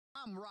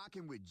I'm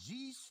rocking with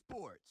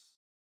G-Sportz.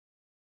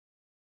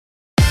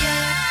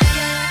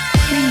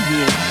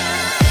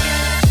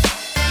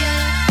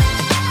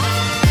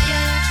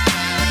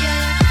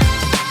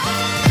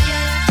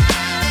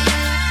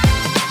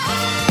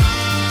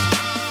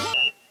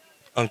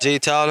 I'm Jay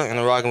Tyler, and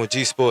I'm rocking with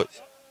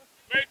G-Sportz.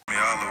 Me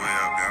all the way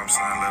up, you know what I'm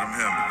saying? Let them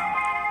hear me.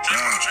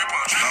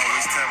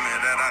 Always tell me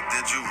that I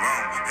did you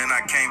wrong, and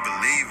I can't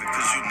believe it,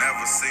 cause you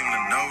never seem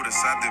to notice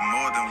I did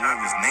more than what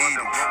was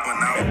needed. When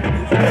I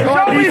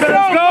Show me so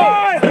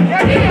good!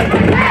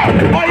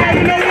 Oh yeah,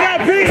 you know we got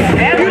Pete!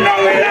 You know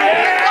we got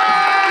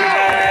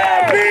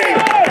Pete!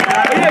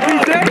 Yeah,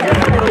 Pete!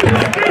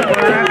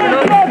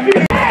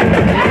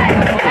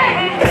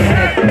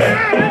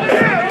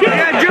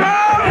 Yeah, Joe!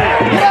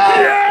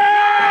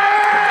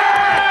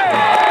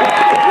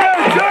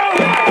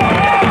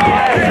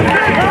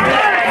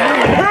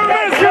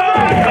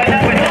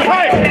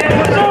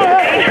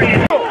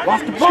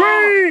 Watch the ball!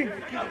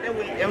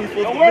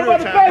 Don't worry about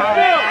the first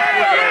field!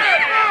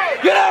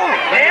 Get out!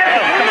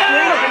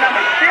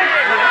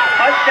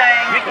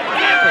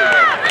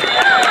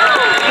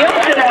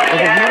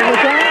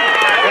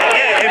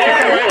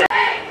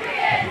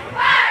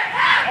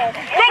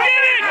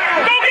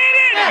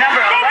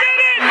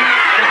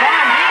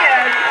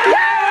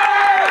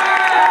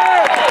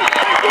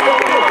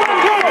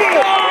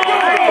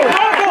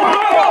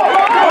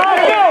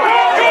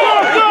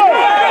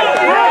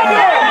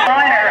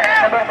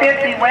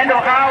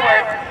 Wendell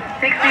Howard,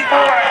 64,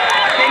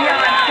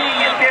 Kenyon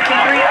King at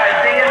 53,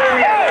 Isaiah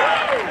Smith.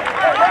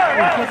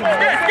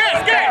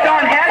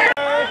 Don Hester.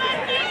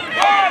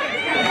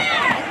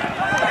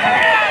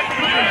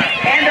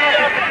 And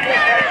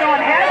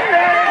Don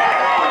Hester,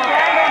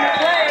 right on the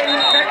play,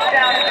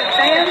 touchdown at the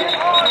stand.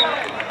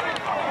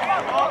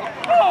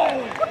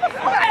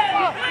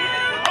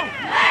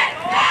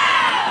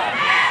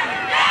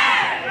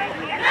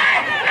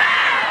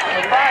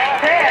 The right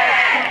pass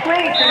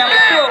complete to number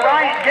 2,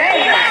 Ryan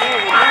James.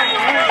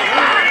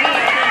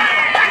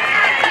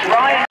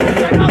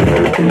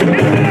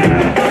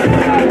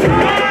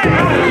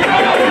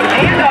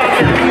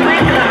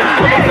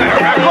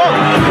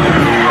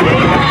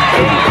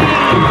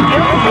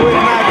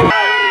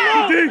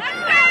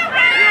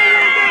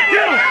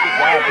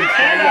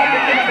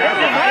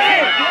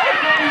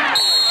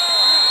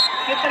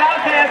 Gets it out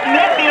past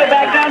midfield,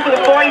 back down to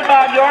the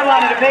 45-yard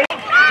line of the page.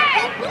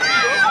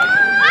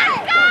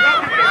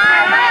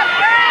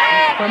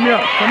 Come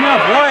here,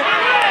 boy.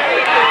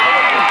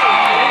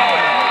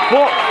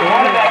 The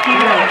quarterback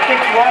keeping on the 6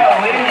 row,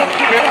 waiting to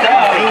strip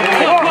up.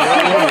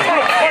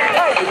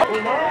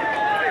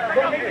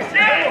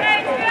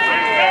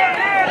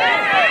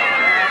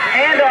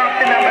 Hand off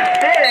to number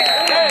 6,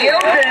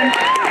 Gilson.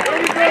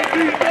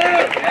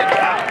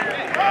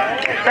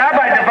 Stop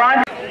by Devon.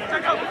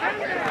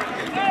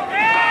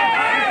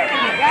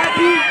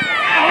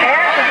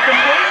 Pass is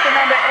complete to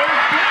number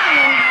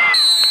 18,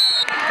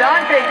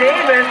 Dante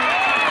Davis.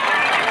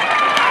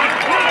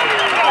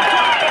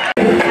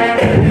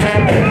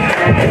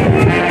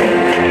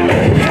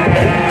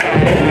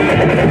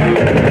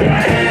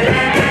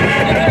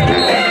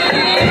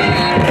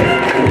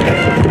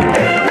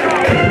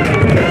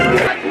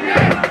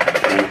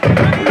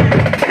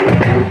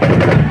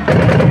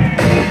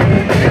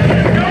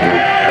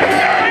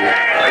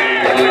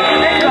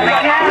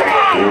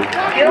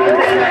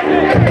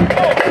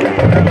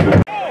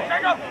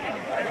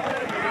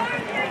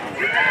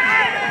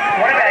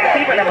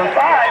 Number 5,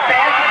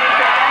 passes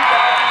into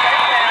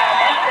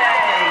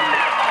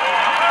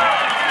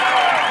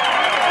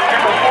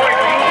number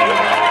 14,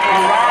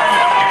 Ron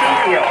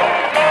Studio.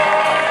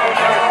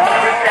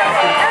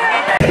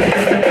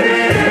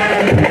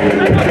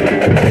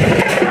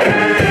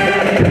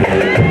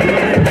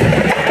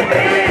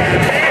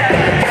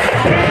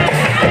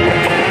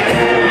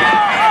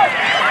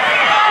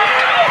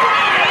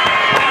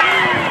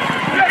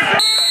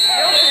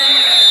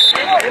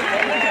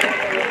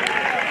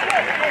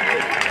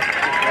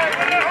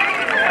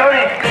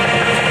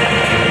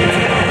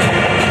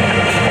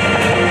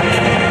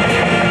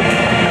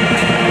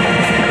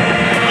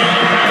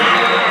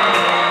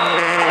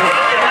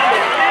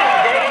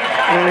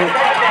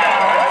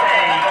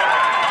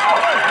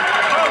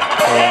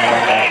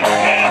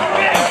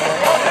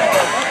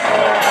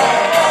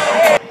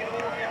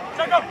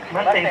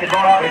 Mustangs are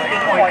going for a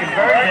 2-point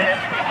conversion.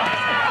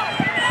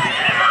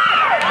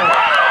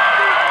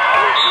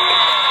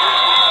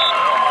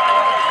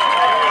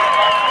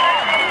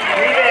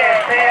 Three-man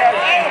pass,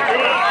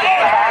 complete to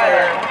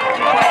Tyler.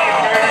 2-point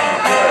conversion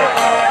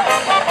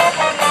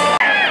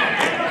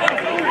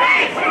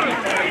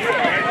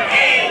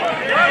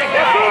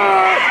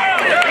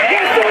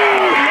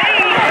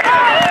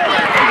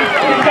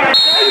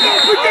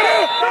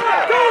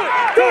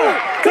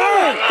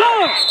good.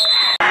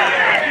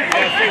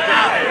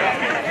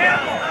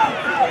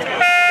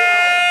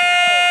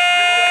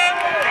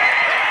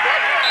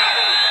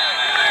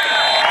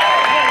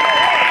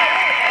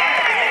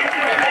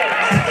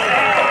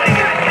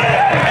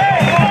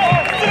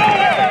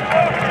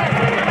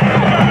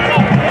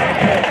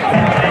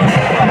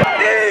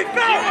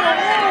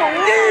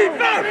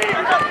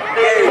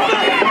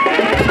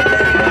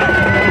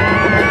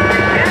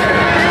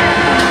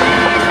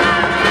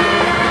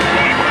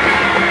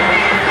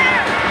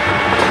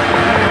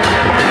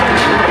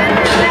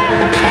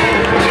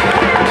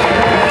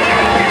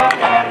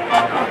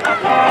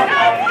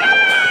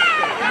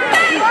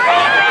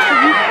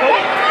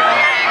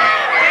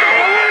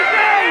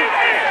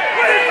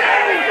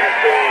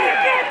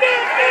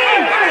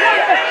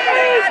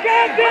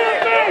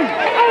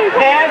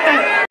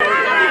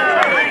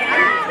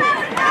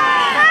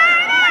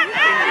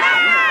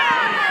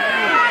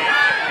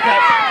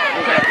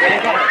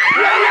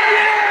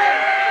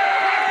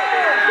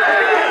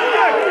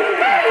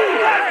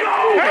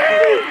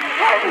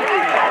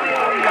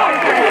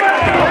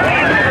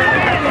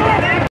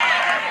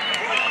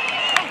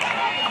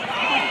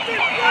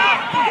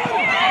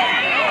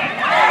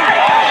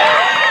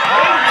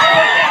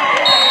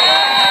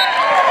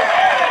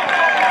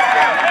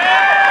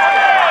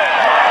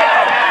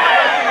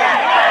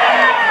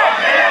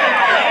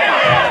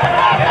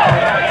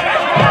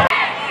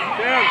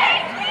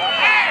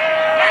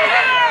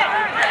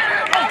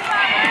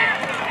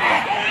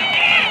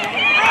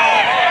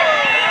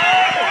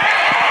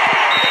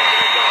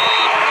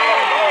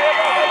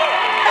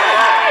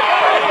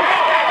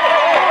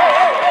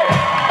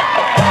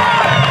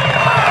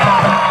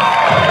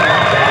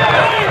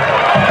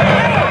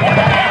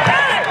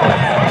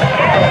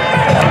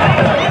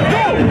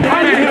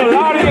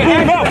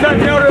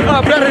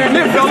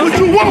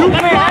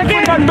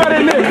 nothing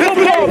better than this.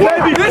 Football,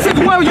 baby. This is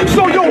where you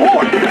show your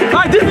heart.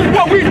 Like, this is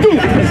what we do.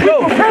 Let's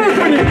go. Prepare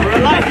for this.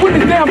 With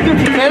this damn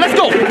difference, man. Let's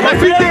go.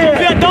 Let's go.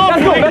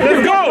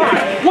 Let's go.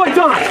 One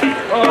time.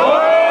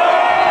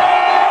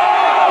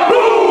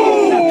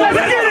 Let's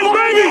get it,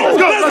 baby. Let's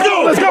go. Let's go.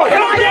 Let's go.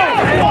 Come on, let's take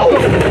it,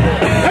 man.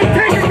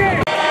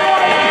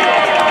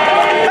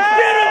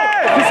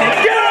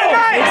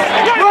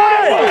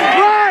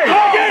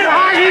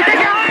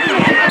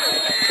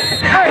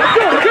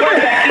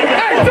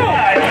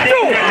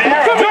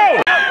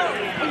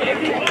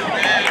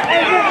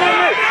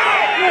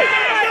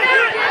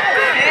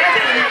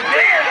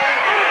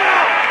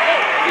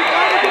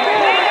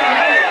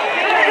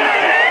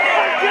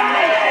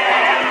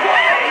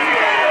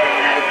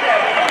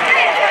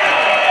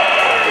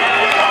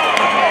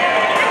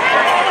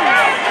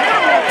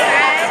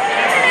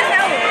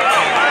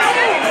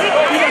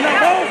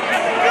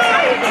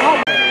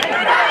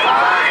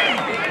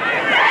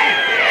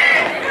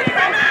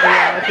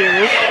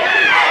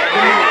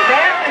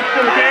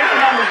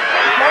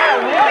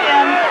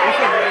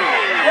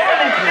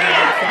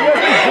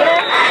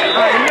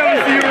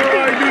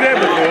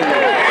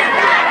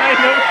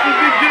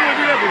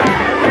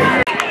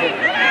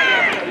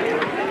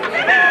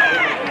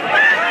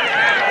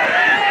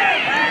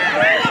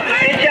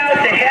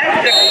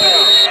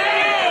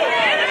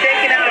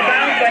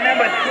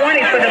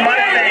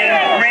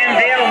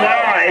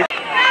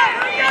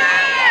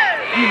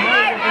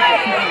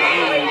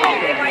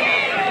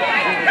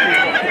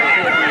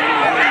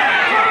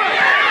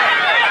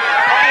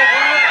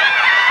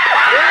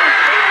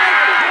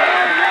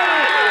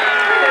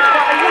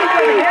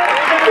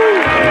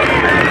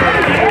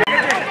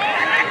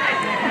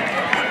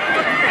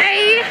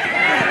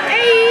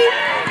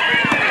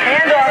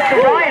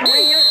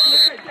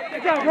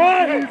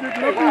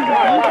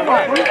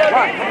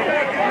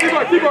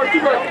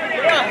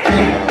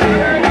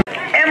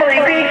 Emily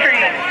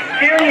Petrie,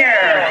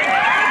 Jr.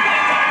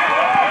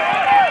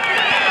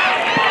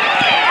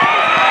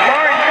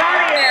 Lauren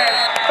Cartier,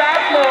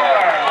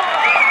 sophomore.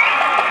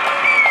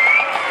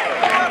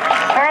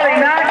 Harley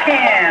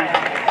Malkin,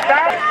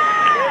 sophomore.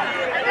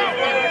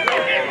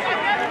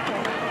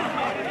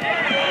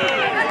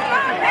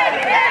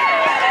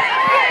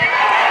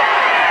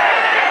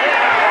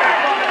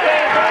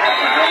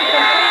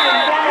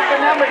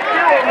 Number 2,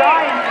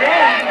 Ryan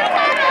James.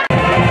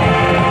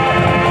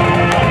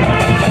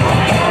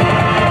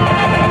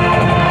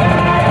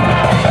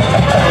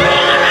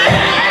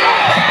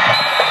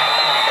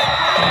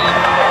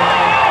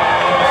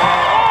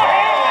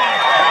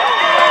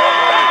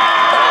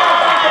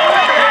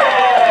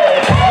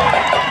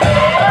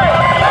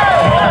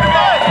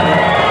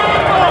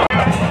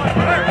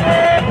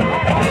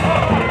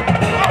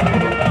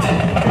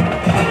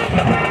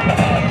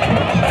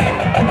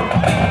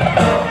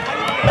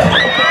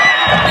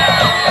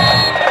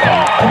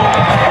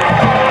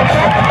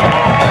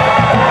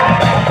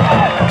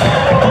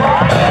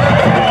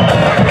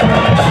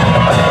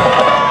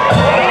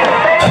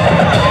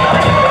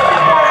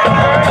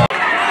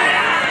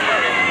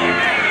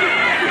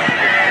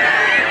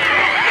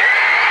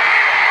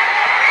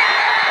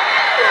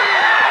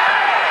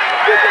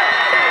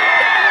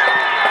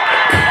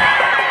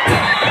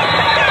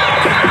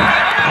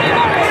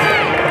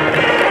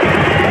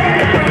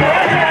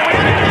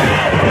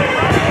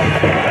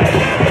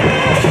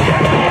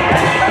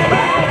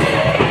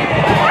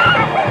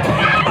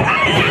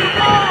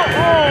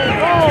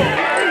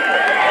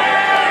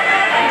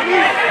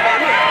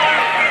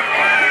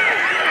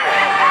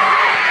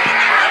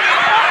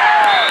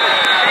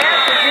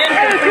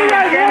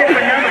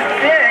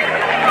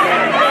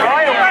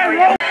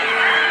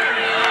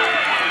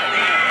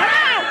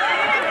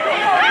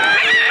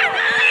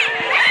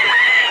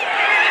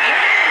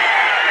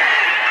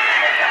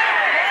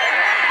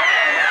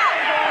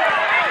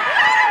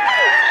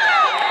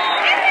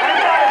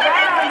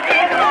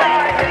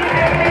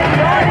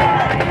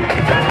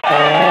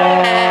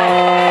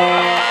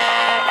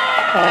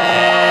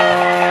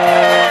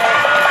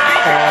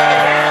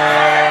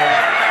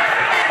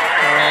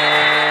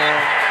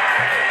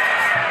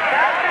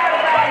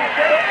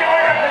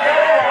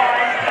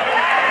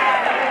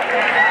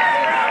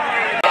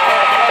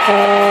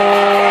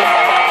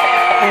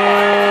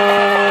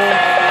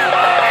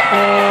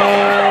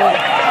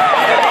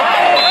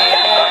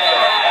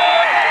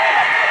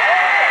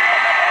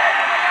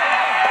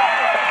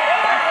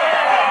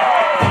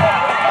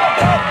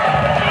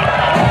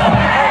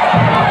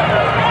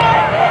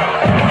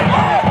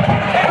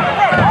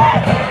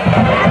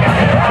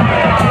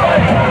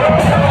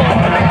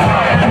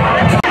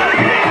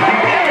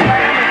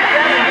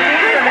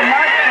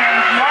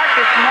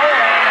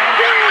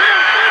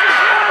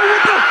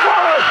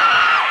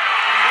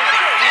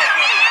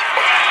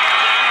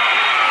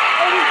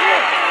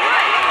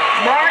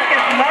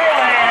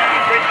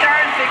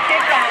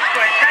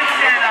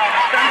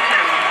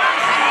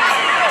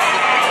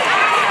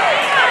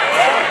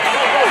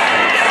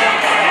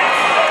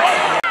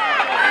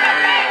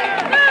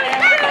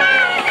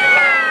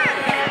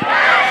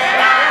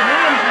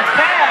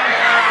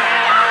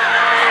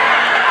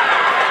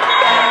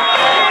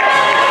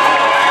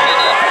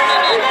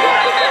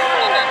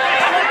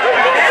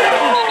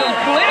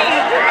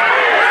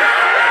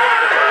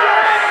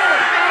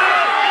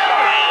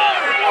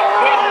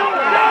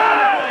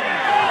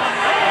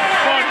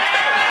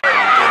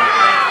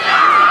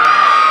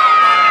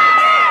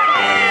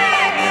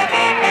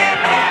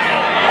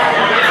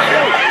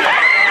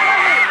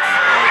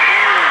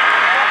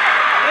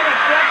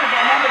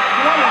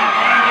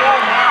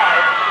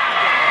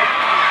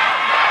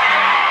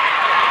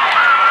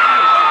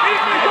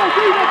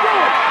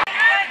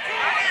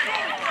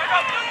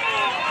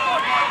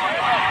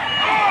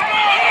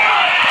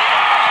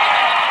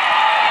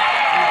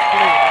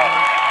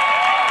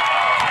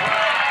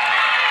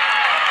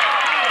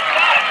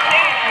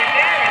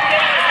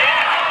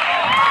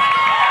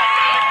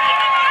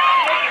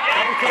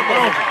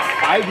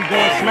 right, we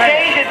going smash.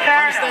 Stage and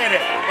turn. Understand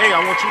that? Hey, I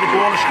want you to go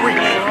on the street.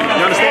 You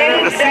understand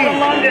that? The scene.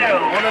 On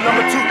the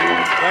number 2.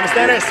 You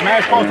understand that?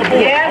 Smash across the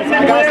board. Yes,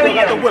 I still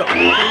got the whip.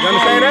 You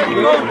understand that?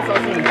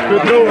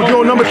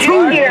 You're on number 2.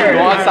 Junior,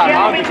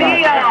 Jeremy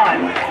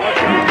Dion.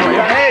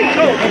 Hey,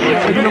 go.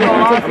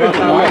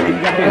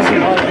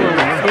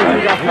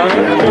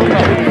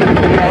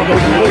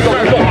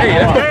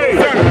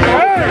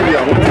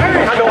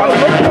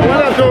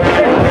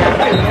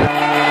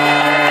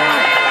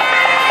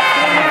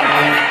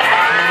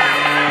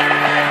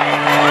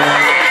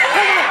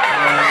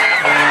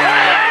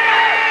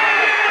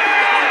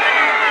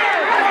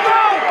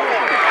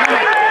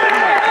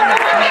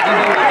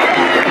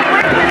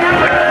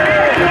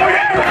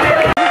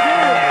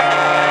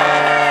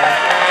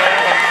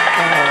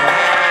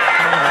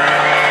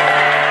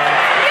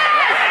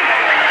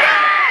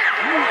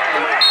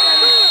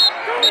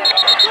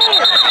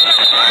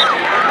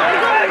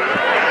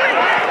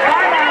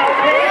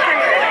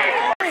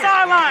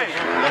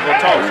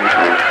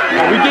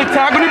 We get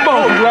tackled in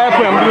both. Last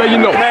play, I'm gonna let you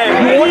know. You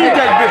want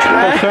that bitch,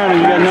 man.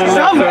 You got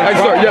nothing. Hey,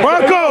 sir, yes.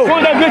 Bronco!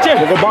 Point that bitch in.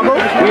 We'll go Bronco? We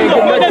ain't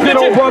getting that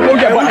bitch in. Bronco,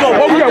 yeah. We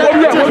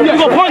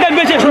go point that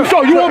bitch in.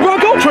 So, you want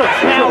Bronco?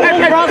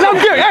 Hey, let's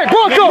get it. Hey,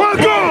 Bronco!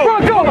 Bronco!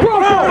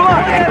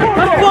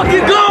 Let's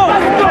fucking go!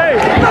 Hey,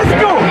 let's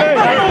go!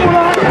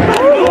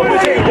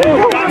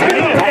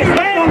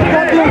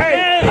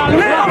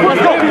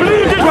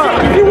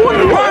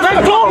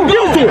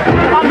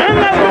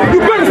 You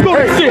better score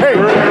this shit. Hey,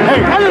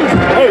 listen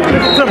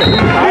to me.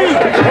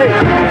 Hey,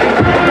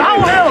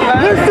 downhill, man.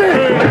 Listen.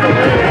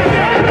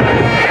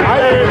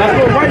 Let's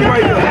go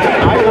right here.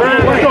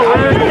 Let's go.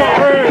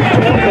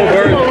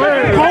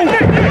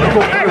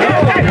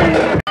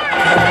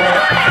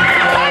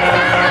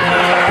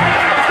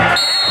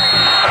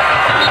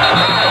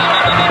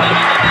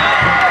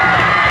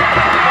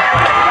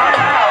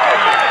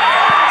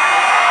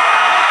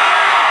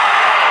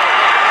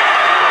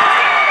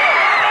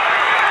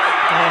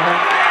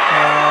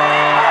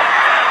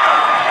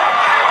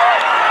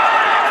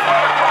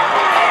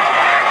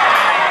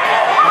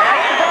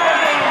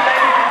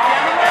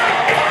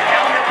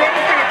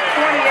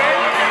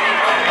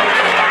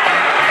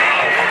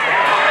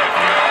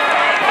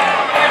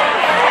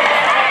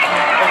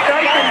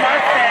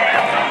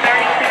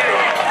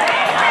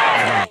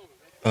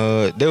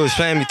 They was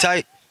playing me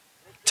tight.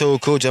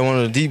 Told coach I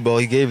wanted a deep ball.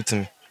 He gave it to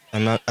me,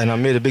 and I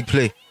made a big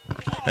play.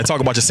 And talk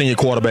about your senior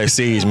quarterback,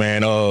 Sage,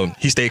 man.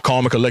 He stayed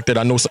calm and collected.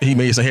 I know he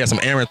had some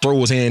errant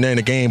throws here and there in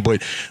the game,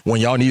 but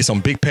when y'all needed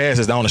some big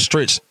passes down the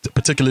stretch,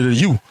 particularly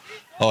to you,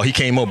 he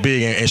came up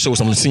big and showed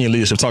some senior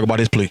leadership. Talk about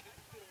his play.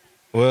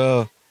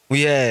 Well,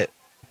 we had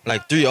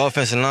like 3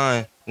 offensive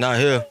line not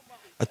here.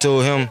 I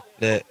told him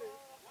that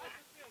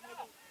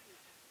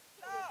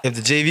if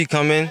the JV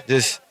come in,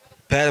 just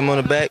pat him on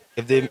the back.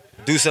 If they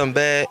do something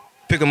bad,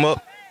 pick them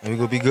up, and we're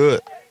going to be good.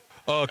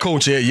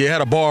 Coach, you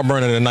had a bar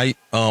burner tonight.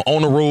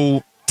 On the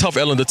road, tough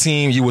Ellender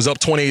team. You was up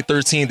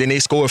 28-13. Then they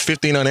scored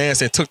 15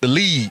 unanswered and took the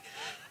lead.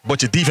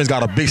 But your defense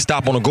got a big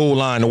stop on the goal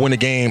line to win the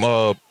game.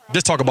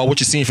 Just talk about what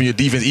you're seeing from your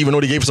defense, even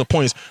though they gave us some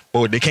points,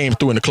 but they came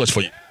through in the clutch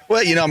for you.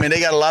 Well, you know, I mean, they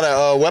got a lot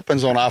of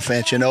weapons on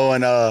offense, you know,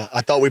 and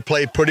I thought we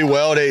played pretty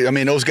well.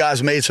 Those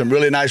guys made some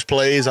really nice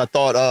plays. I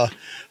thought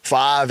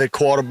 5 at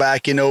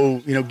quarterback, you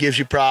know, gives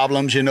you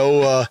problems, you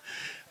know.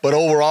 But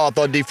overall, I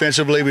thought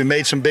defensively we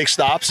made some big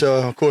stops.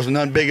 Of course,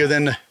 none bigger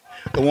than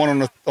the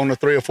one on the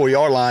 3 or 4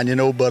 yard line, you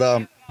know.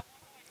 But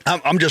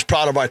I'm just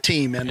proud of our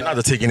team. And not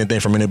to take anything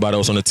from anybody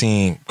else on the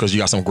team, because you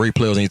got some great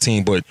players on your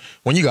team. But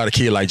when you got a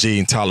kid like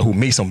Jaden Tyler who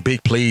made some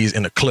big plays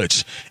in the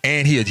clutch,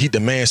 and he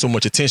demands so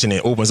much attention and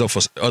opens up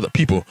for other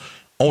people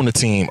on the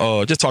team,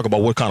 just talk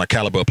about what kind of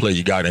caliber of player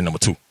you got in number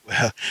 2.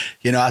 Well,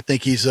 you know, I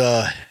think he's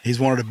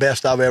one of the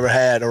best I've ever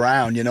had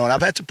around, you know, and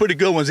I've had some pretty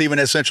good ones even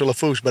at Central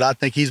Lafourche, but I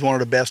think he's one of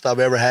the best I've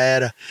ever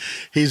had.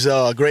 He's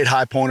a great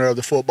high pointer of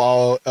the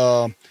football,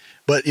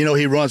 but, you know,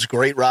 he runs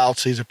great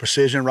routes. He's a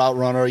precision route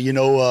runner, you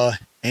know,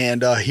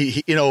 and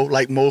he, you know,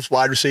 like most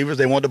wide receivers,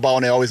 they want the ball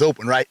and they're always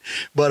open, right?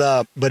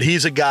 But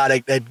he's a guy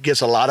that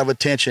gets a lot of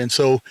attention.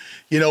 So,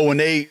 you know, when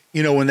they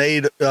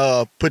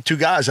put 2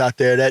 guys out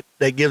there,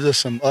 that gives us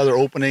some other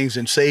openings.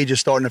 And Sage is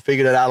starting to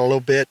figure that out a little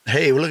bit.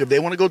 Hey, look, if they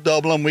want to go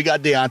double them, we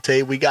got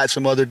Deontay, we got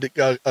some other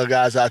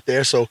guys out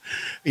there. So,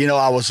 you know,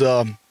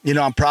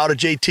 I'm proud of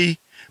JT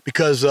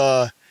because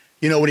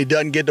you know, when he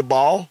doesn't get the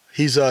ball,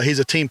 he's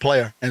a team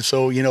player, and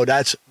so, you know,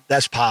 that's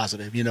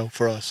positive, you know,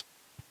 for us.